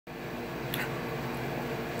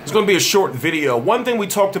It's going to be a short video. One thing we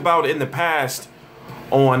talked about in the past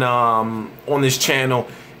on this channel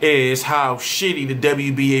is how shitty the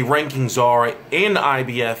WBA rankings are in the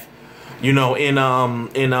IBF, you know, in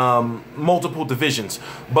multiple divisions.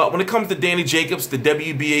 But when it comes to Danny Jacobs, the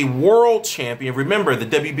WBA World Champion, remember the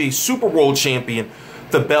WBA Super World Champion,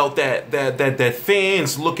 the belt that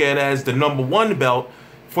fans look at as the #1 belt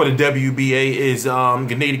for the WBA is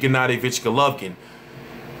Gennady Golovkin.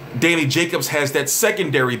 Danny Jacobs has that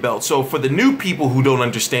secondary belt. So for the new people who don't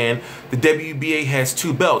understand, the WBA has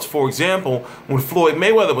 2 belts. For example, when Floyd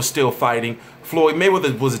Mayweather was still fighting, Floyd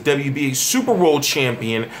Mayweather was a WBA Super World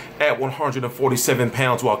Champion at 147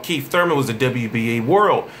 pounds, while Keith Thurman was the WBA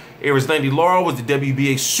World. Erislandy Lara was the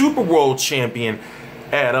WBA Super World Champion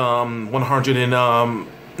at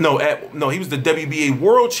he was the WBA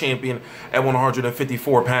World Champion at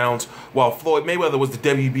 154 pounds, while Floyd Mayweather was the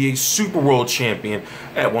WBA Super World Champion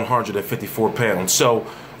at 154 pounds. So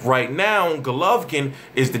right now, Golovkin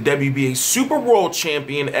is the WBA Super World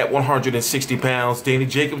Champion at 160 pounds. Danny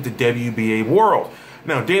Jacobs, the WBA World.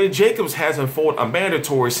 Now, Danny Jacobs hasn't fought a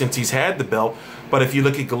mandatory since he's had the belt, but if you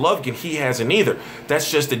look at Golovkin, he hasn't either. That's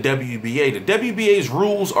just the WBA. The WBA's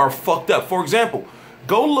rules are fucked up. For example,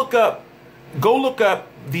 go look up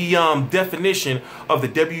the definition of the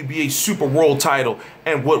WBA Super World title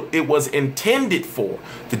and what it was intended for.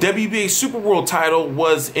 The WBA Super World title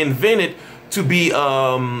was invented to be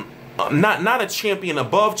not a champion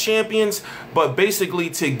above champions, but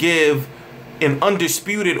basically to give an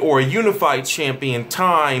undisputed or a unified champion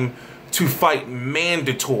time to fight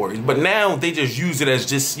mandatory. But now they just use it as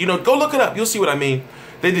just, you know, go look it up, you'll see what I mean.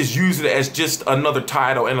 They just use it as just another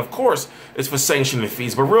title, and of course, it's for sanctioning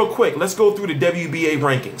fees. But real quick, let's go through the WBA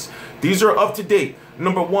rankings. These are up to date.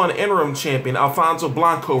 #1 interim champion, Alfonso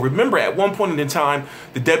Blanco. Remember, at one point in time,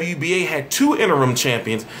 the WBA had 2 interim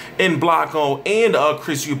champions in Blanco and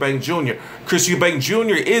Chris Eubank Jr. Chris Eubank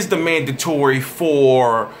Jr. is the mandatory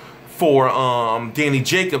for Danny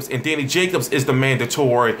Jacobs, and Danny Jacobs is the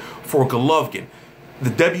mandatory for Golovkin. The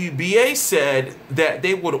WBA said that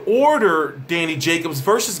they would order Danny Jacobs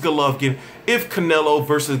versus Golovkin if Canelo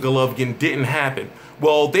versus Golovkin didn't happen.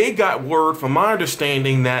 Well, they got word, from my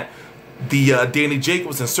understanding, that the Danny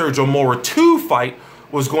Jacobs and Sergio Mora 2 fight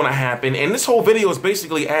was going to happen. And this whole video is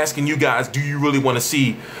basically asking you guys, do you really want to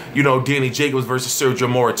see, you know, Danny Jacobs versus Sergio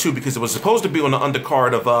Mora 2? Because it was supposed to be on the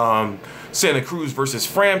undercard of Santa Cruz versus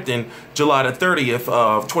Frampton, July the 30th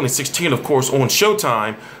of 2016, of course, on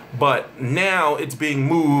Showtime. But now it's being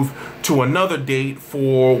moved to another date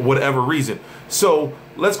for whatever reason. So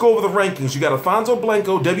let's go over the rankings. You got Alfonso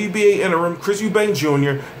Blanco, WBA interim, Chris Eubank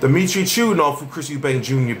Jr., Dimitri Chudinov, who Chris Eubank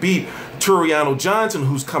Jr. beat, Turiano Johnson,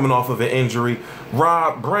 who's coming off of an injury,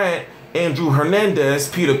 Rob Brandt, Andrew Hernandez,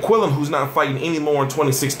 Peter Quillen, who's not fighting anymore in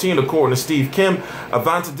 2016, according to Steve Kim,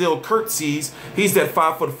 Avantadil Kurtzes, he's that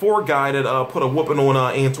 5'4" guy that put a whooping on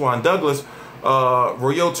Antoine Douglas,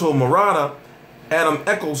 Ryoto Murata, Adam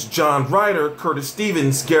Eccles, John Ryder, Curtis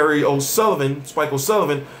Stevens, Gary O'Sullivan, Spike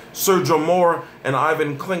O'Sullivan, Sergio Mora, and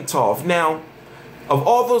Ivan Klinktov. Now, of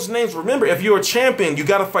all those names, remember, if you're a champion, you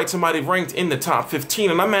got to fight somebody ranked in the top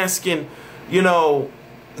 15. And I'm asking, you know,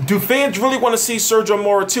 do fans really want to see Sergio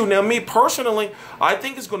Mora 2? Now, me personally, I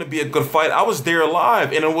think it's going to be a good fight. I was there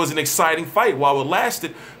live, and it was an exciting fight while it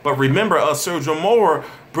lasted. But remember, Sergio Mora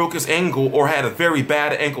broke his ankle, or had a very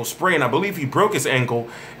bad ankle sprain. I believe he broke his ankle,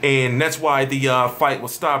 and that's why the fight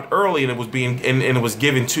was stopped early, and it was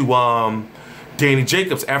given to Danny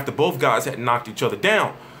Jacobs after both guys had knocked each other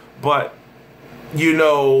down. But you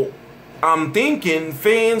know, I'm thinking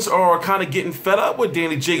fans are kind of getting fed up with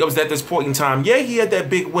Danny Jacobs at this point in time. Yeah, he had that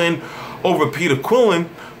big win over Peter Quillen,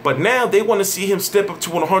 but now they want to see him step up to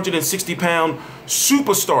 160-pound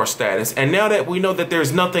superstar status. And now that we know that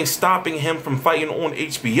there's nothing stopping him from fighting on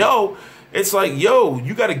HBO, it's like, yo,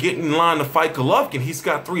 you got to get in line to fight Golovkin. He's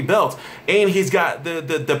got 3 belts, and he's got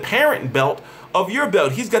the parent belt of your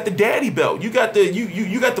belt. He's got the daddy belt. You got the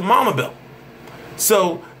you got the mama belt.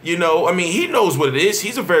 So, you know, I mean, he knows what it is.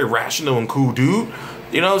 He's a very rational and cool dude,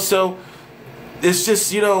 you know. So it's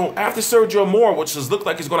just, you know, after Sergio Mora, which just looked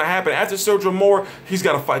like it's going to happen, after Sergio Mora, he's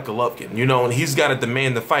got to fight Golovkin, you know, and he's got to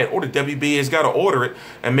demand the fight, or the WBA has got to order it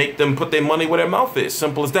and make them put their money where their mouth is.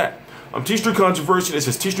 Simple as that. I'm T Street Controversy. This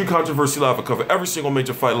is T Street Controversy Live. I cover every single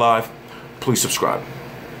major fight live. Please subscribe.